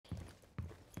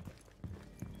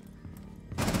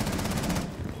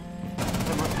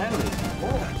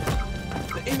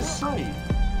insane.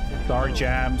 Sorry,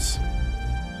 Jams.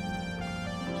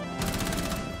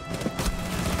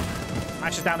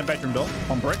 Ash is down the bedroom door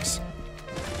on bricks.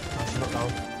 Ash not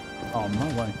down. Oh, no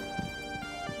way.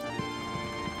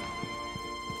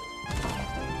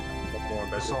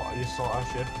 You saw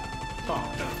Ash, yeah? Oh,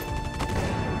 no.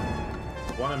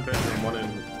 One in bedroom, one in,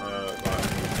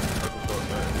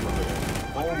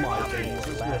 oh my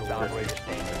days. Last operator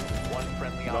standing. One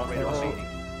friendly operator remaining.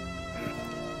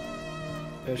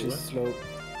 Ash is slow.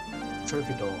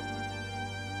 Trophy door.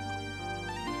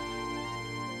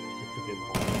 It could be in the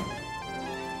hole.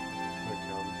 No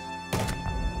counts.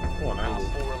 Oh, an angle.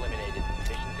 4 eliminated.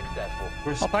 Mission successful.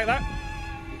 I'll take that.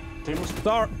 They must be,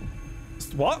 Sorry.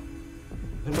 What?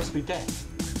 they must be dead.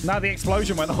 No, the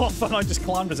explosion went off and I just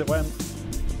climbed as it went.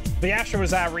 The Asher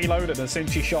was reloaded, and as soon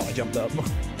as she shot, I jumped up.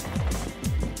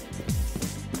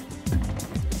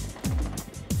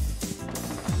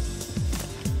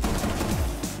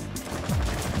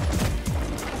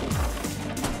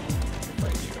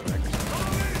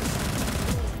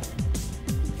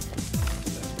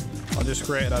 I just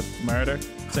created a murder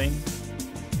scene.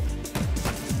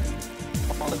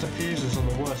 Oh, the diffuser's on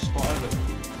the worst spot ever.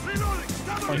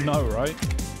 I know, right?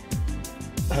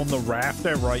 On the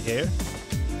rafter right here.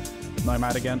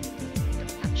 Nomad again.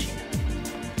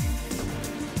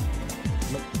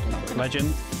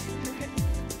 Legend.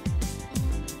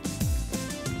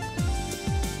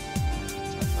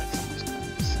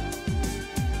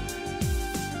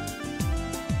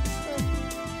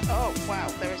 Oh, wow,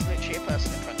 there is literally a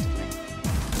person in front of me.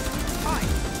 Hi.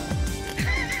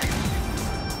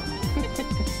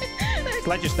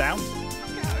 Sledge is down.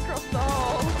 Out across the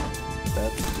hall.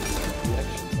 That's the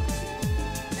action.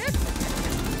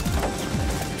 I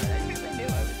think they knew I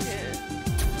was here.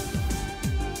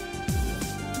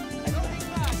 I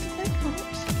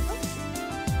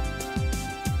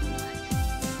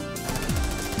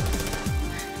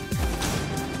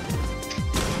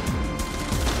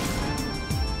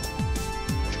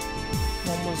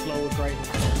One was lowered right now.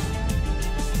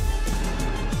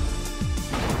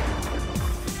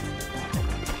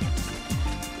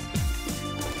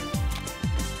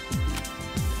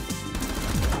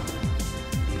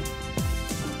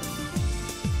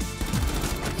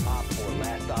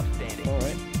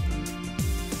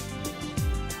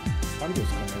 Banjo's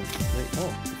coming out. Wait,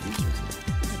 oh,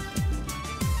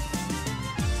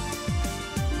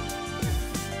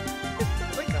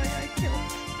 the guy I killed.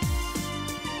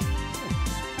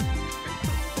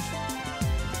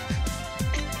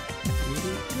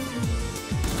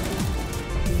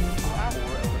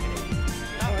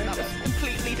 That was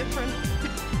completely different.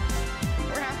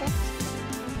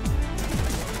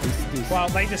 Well,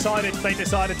 they decided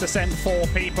to send 4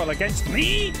 people against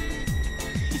me.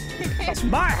 That's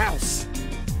my house.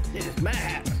 This is my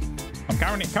house. I'm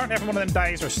currently having one of them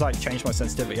days where it's just like change my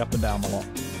sensitivity up and down a lot.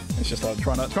 It's just like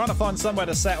trying to find somewhere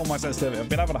to settle my sensitivity. I've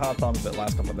been having a hard time with it the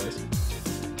last couple of days.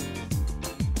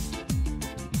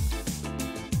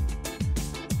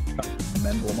 Can't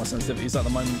remember what my sensitivity is at the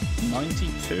moment.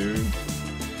 92.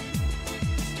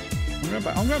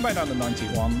 I'm going back down to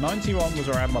 91. 91 was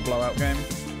where I had my blowout game.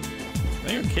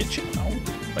 Are you in kitchen? Oh,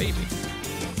 baby.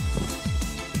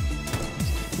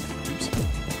 Oops.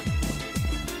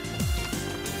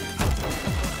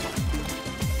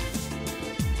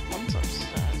 One's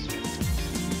upstairs.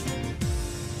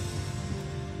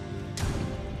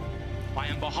 I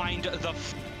am behind the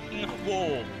f***ing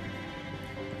wall.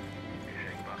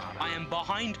 I am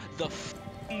behind the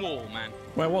f***ing wall, man.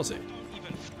 Where was it? Don't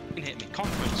even f***ing hit me.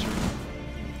 Conference room.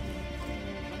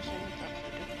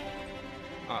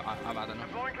 I don't know.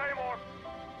 Deploying Claymore.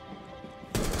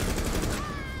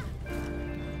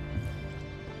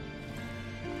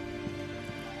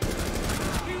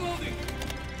 Reloading.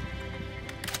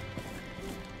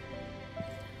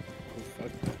 Oh,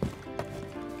 fuck.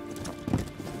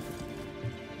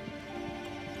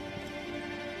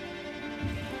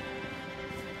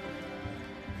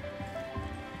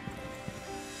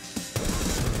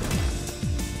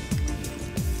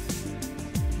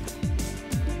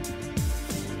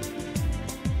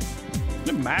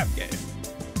 The map game.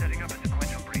 Setting up a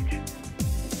sequential breach.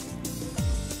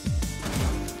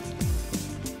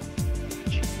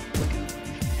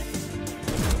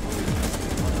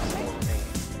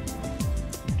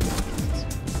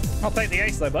 I'll take the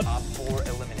ace though, bud. Op 4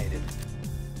 eliminated.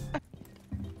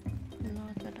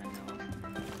 Not that I know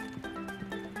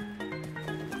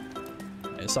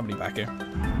of. There's somebody back here.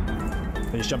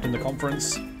 They just jumped in the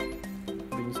conference.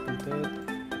 Being's been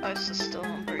dead. Ice is still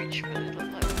on breach, but it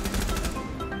looked like.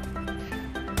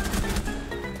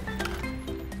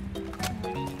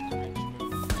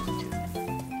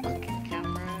 Fucking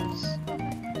camera.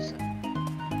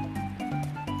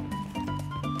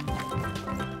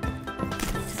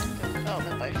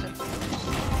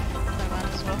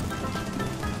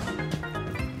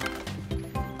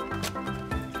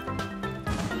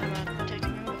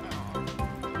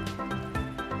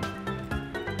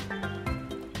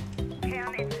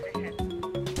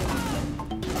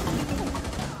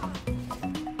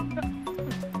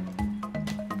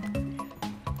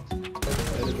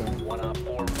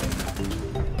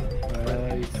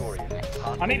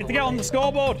 I needed to get on the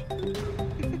scoreboard.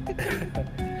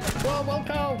 Well,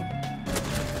 welcome.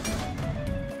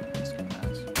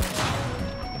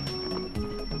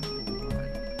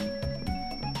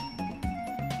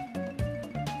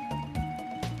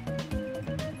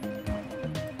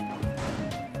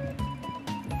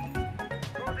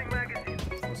 Closing magazine.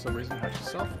 For some reason, hatch is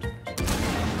soft.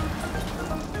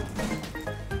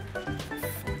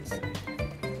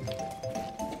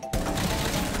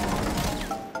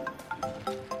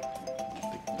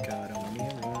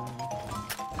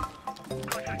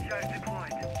 Cluster charge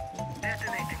deployed.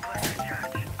 Detonating cluster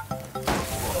charge.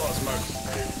 Oh, smoke.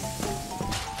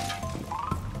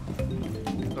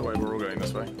 No way, we're all going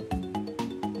this way.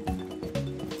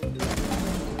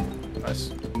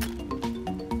 Nice.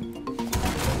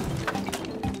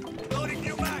 Loading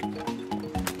new mag.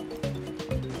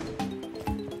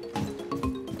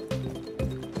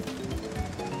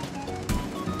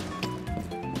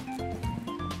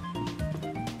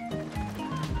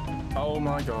 Oh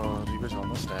my god, he was on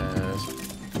the stairs.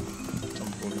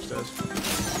 Someone falling upstairs.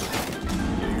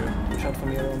 Here you go. Shot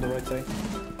from here on the right side.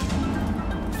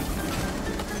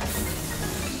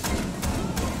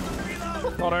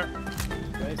 Got her.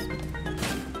 Nice.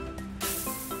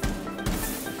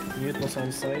 Mute was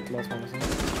on site, last one was on.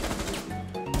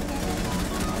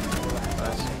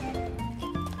 Nice.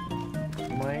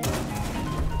 Mine.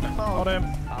 Got him.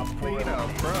 Clean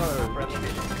up, bro.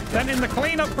 Send in the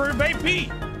cleanup crew,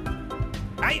 baby.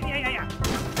 Ay, ay, ay, ay.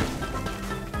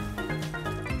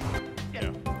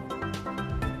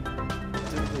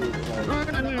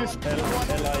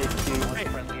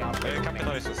 Friendly operator remaining.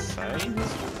 Capitalize the sign?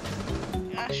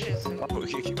 Ashes. Oh,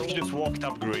 he just walked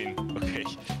up green. Okay.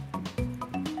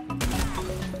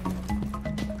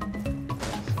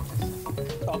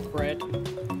 Off bread.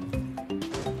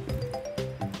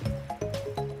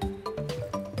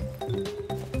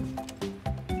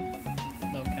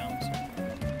 No counts.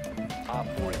 Op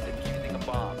 4 is defusing a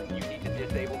bomb. You need to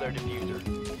disable their diffuser.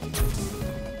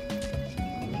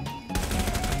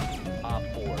 Op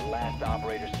 4, last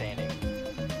operator standing.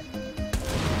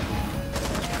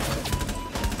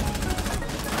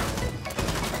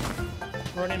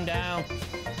 Run him down.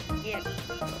 Yes.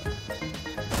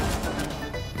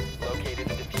 Located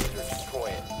the diffuser. Destroy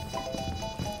it.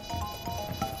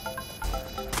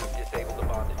 Disable the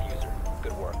bomb diffuser.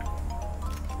 Good work.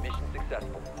 Mission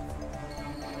successful.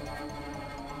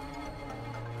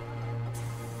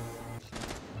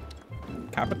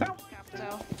 Capital?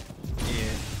 Capital.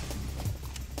 Yeah.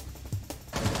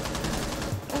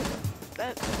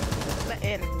 Let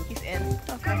in. He's in.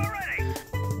 Okay.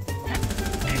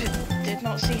 Did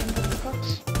not see him come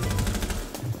across.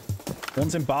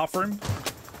 One's in bathroom.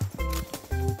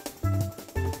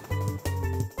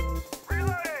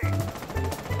 Reloading.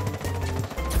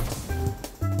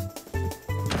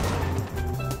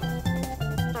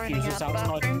 Running out the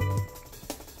bathroom.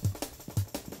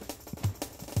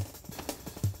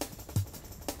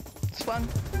 Swung.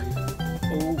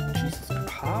 Oh, Jesus.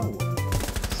 How?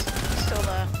 Still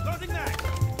there. Loading mag.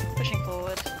 Pushing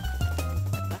forward.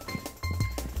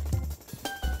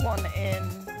 One in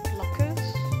lockers.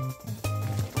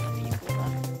 Whatever you call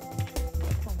that.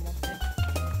 One more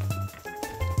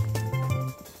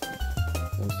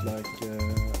Looks like,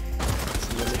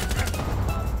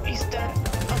 He's dead.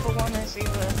 Other one is either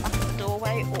at the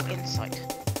doorway or inside.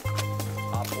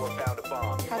 Op 4 found a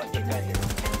bomb. You How must did you know? defend it.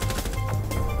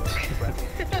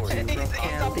 Friendly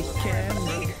victorious.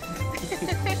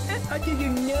 How did you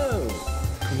know?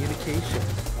 Communication.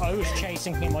 I was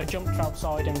chasing him, I jumped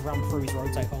outside and ran through his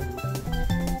rotate hole.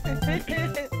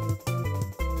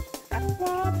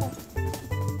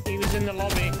 He was in the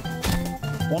lobby.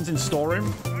 One's in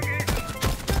storeroom.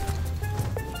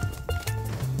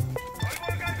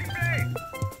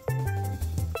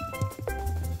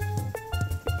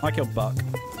 I killed Buck.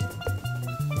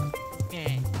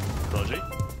 Dodgy?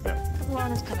 Yeah.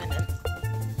 One is coming in.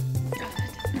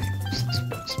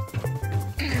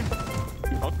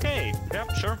 Okay.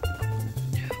 Yeah, sure.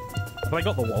 Have I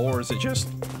got the wall or is it just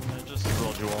Just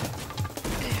dodgy wall.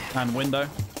 and window?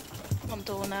 On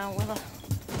door now with a.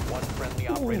 One friendly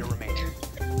operator remaining.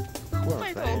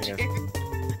 I told you.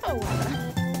 Oh,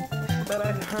 But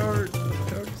I heard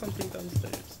something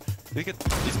downstairs. You get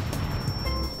this.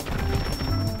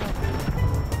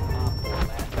 Op 4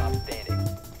 last stop standing.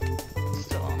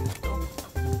 still on the door.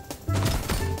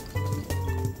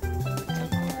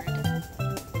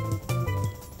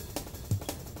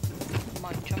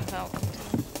 Might jump out.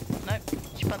 Nope,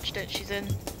 she punched it. She's in.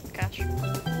 Cash.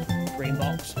 Green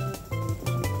box.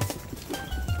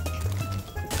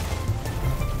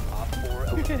 Op 4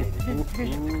 eliminated.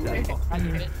 Mission successful.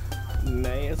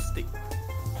 Nasty.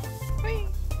 Whee!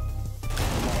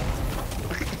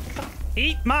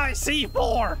 Eat my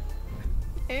C4!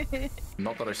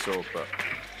 Not that I saw, but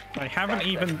I haven't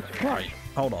even... Right,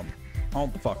 hold on.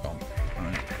 Hold the fuck on.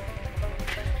 Alright.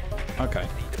 Okay.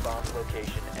 Proceed to bomb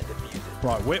location and defuse it.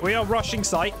 Right, we are rushing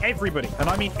site. Everybody, and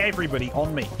I mean everybody,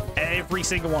 on me. Every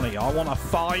single one of you. I want a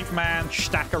 5-man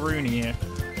stackaroony here.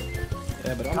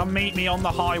 yeah, but Come meet me on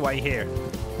the highway here.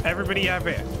 Everybody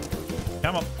over here.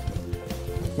 Come on.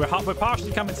 We're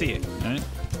partially coming to you. All right?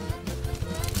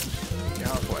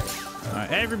 halfway. All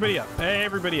right, everybody up.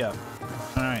 Everybody up.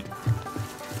 All right.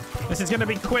 This is going to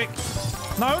be quick.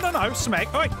 No,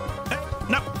 Smeg. Oi.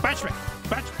 No, Batch me.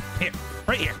 Batch. Here.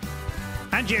 Right here.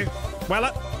 And you. Well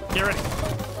up. You ready?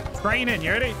 Train in.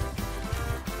 You ready?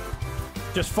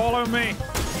 Just follow me.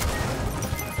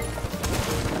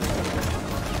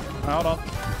 Hold on.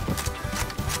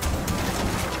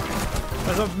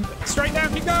 There's a straight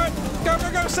down. Keep going.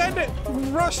 Go. Send it.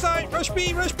 Rush side. Rush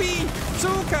B.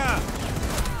 Suka.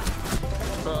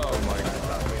 Oh my god.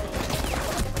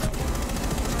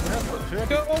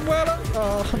 Go on, Weller.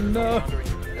 Oh no.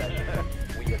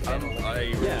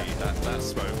 That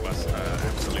smoke was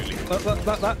absolutely.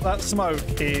 That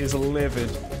smoke is livid.